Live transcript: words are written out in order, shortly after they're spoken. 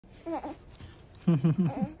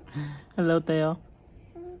Hello, Teo.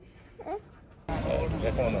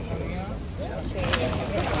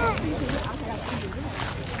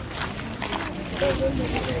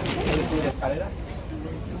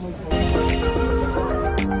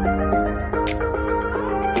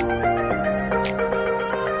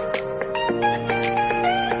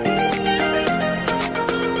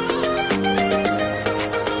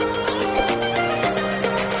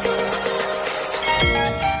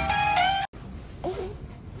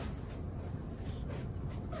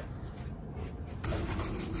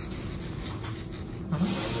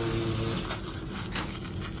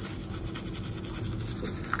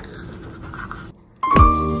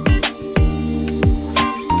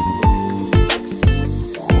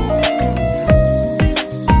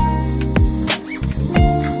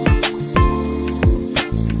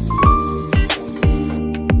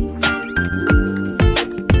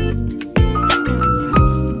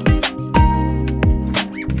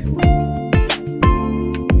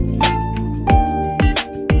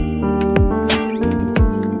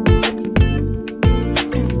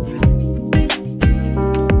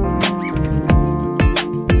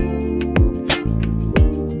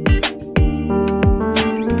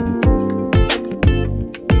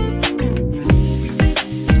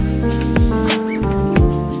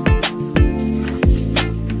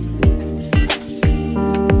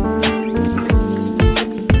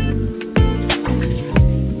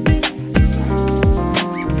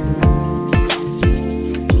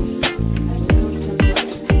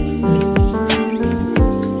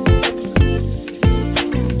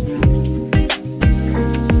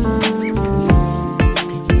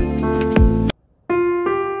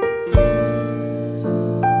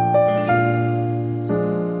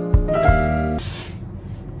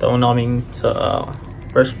 Tauna kaming sa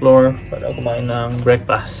first floor para kumain ng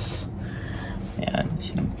breakfast. Ayan,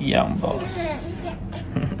 yung boss.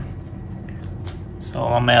 So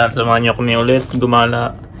mamaya samahan nyo kami ulit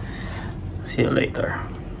gumala. See you later.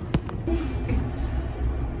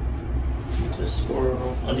 Just for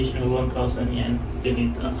additional 1,000 yen, you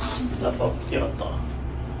need to top up Kyoto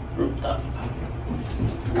rooftop.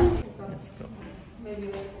 Let's go.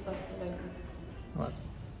 What?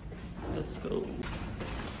 Let's go.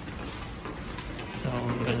 So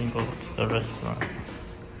we're gonna go to the restaurant.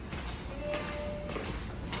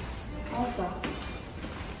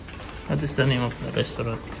 What is the name of the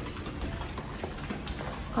restaurant?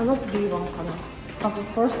 Cannot be one, on the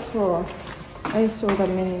first floor, I saw the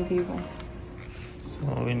menu B1. So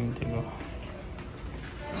we need to go.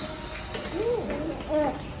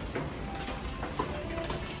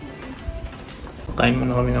 Kain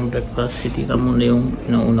muna kami ng breakfast. Si tita muna yung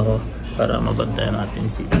inauna ko para mabantayan natin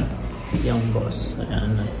si yung boss.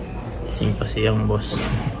 Ayan, gising pa si yung boss.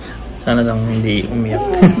 Sana lang hindi umiyak.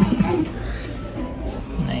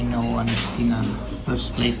 9:01 Tina.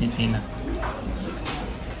 First plate ni Tina.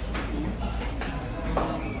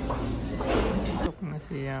 Tulog na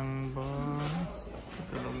si yung boss.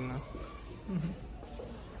 Tulog na.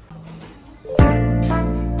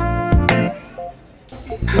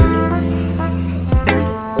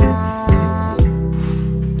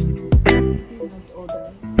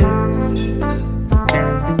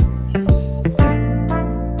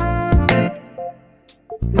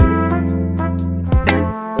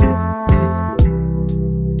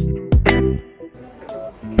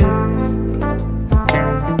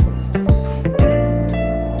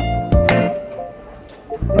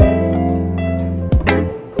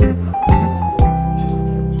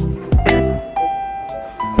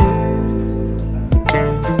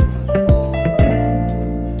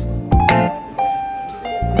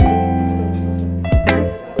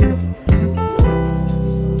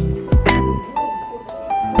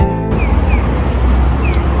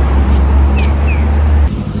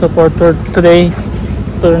 So for today,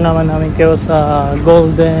 tour naman namin kayo sa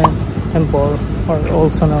Golden Temple, or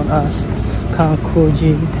also known as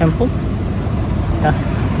Kinkaku-ji Temple. Yeah.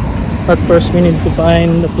 But first we need to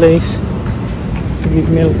find a place to give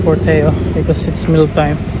milk for Teo because it's milk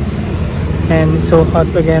time. And it's so hot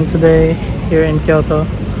again today here in Kyoto.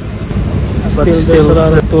 But still there's a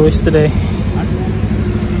lot of tourists today.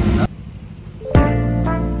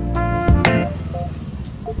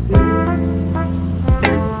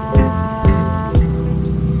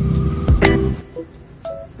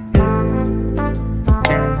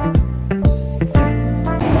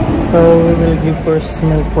 So we will give first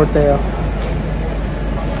milk for Teo.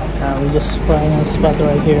 We just find a spot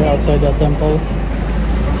right here outside the temple.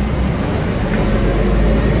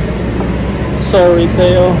 Sorry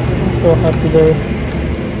Teo, it's so hot today.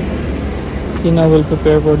 Tina will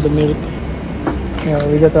prepare for the milk. Yeah,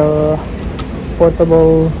 we got a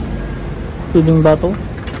portable feeding bottle.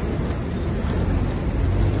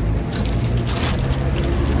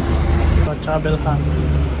 A travel hand.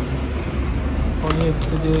 All you have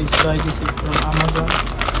to do is buy this from Amazon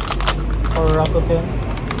or Rakuten,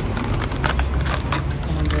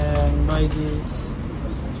 and then buy this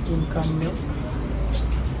income milk.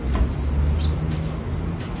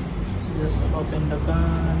 Just open the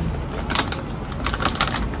can.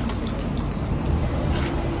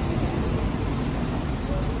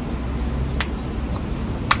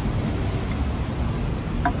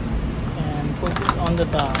 And put it on the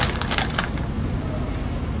top.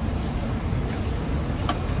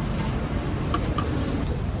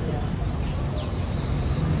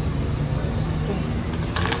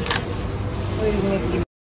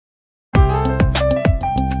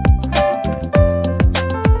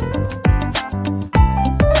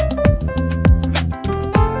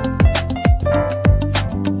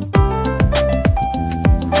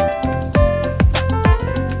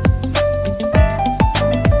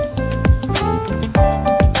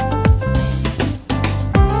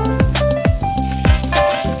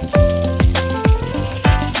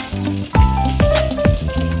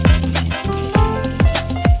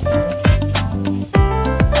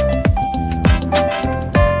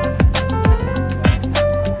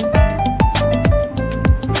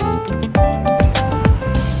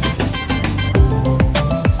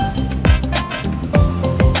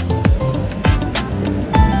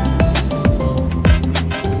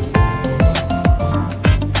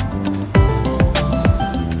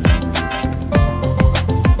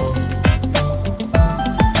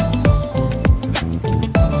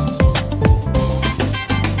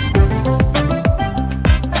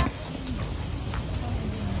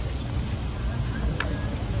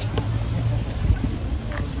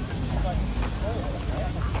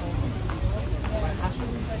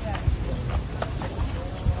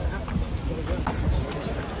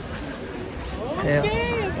 Yeah.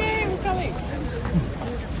 Okay, we're coming.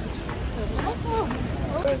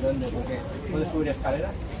 ¿Puedes subir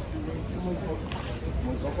escaleras? Muy poco.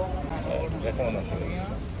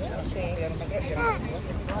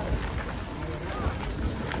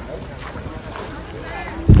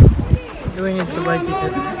 Do we need to buy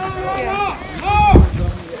ticket? Yeah.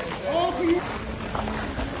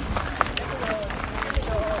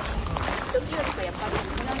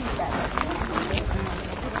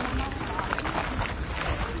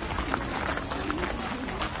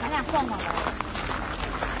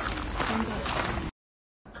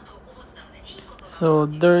 So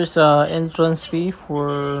there's a entrance fee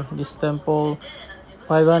for this temple,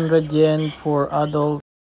 500 yen for adult.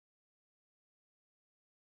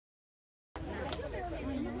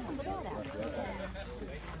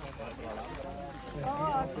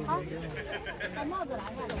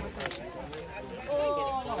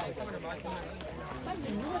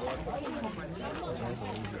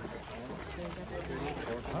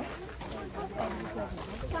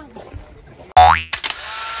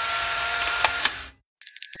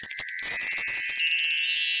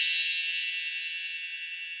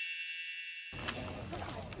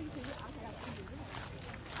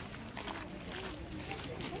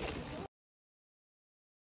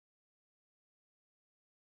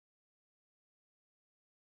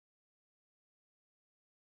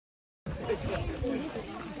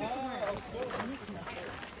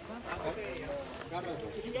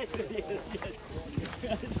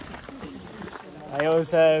 I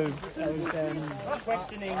was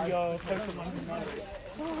questioning your Pokemon knowledge.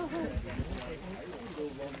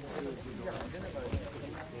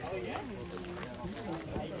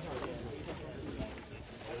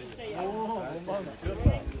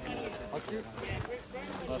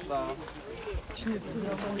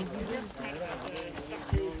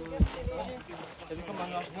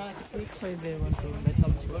 Why they want to let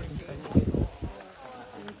some smoke inside?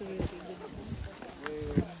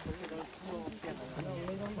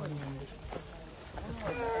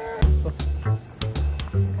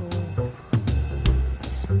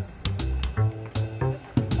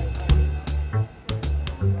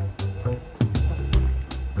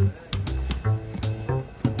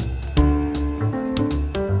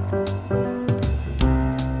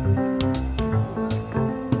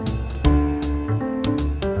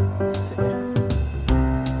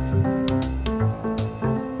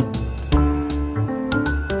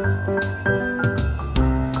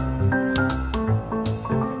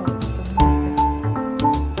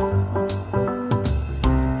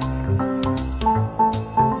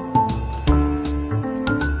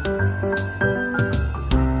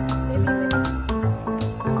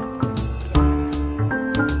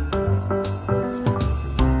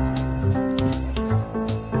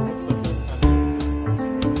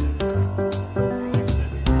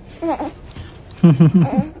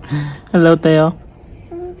 Hello, Teo.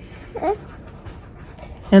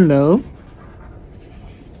 Hello.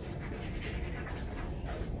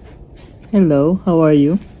 Hello, how are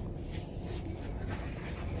you?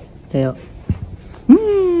 Teo.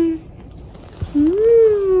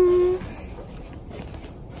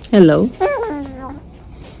 Hello.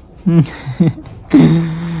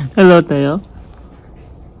 Hello, Teo.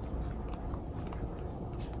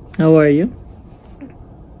 How are you?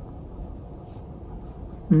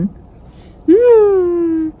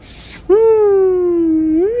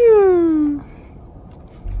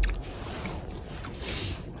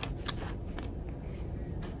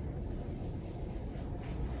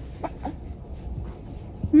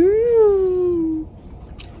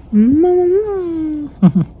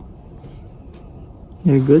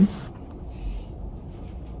 You're good?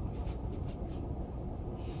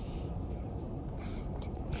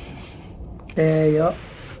 Teo.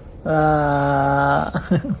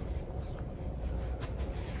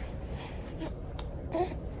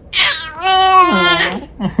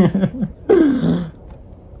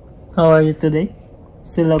 How are you today?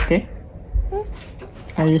 Still okay?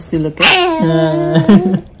 Are you still okay?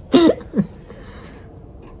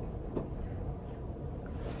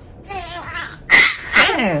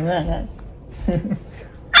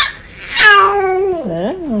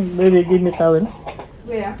 Baby, give me towel.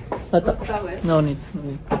 Where? Ata. Towel. No need.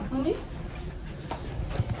 Only?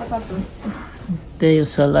 What happened? Teo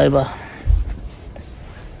saliva.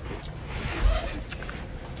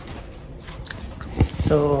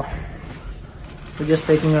 So we're just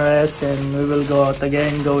taking a rest and we will go out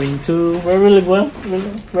again, going to where will we go?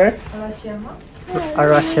 Where? Arashiyama.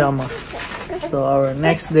 Arashiyama. So our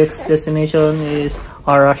next destination is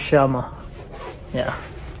Arashiyama. Yeah,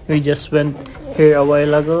 we just went here a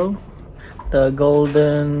while ago. The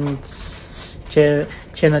Golden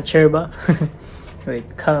Cherba. Wait,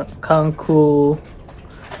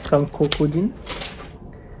 Kankokujin?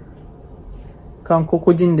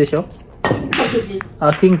 Kankokujin desho? Kinkaku-ji.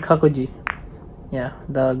 Kinkaku-ji. Yeah,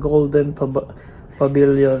 the Golden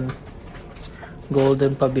Pavilion.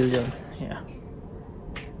 Golden Pavilion. Yeah.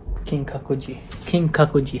 Kinkaku-ji.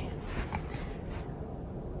 Kinkaku-ji.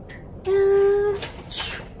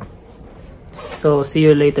 So, see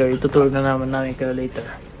you later. Itutur na naman namin kayo later.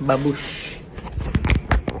 Babush!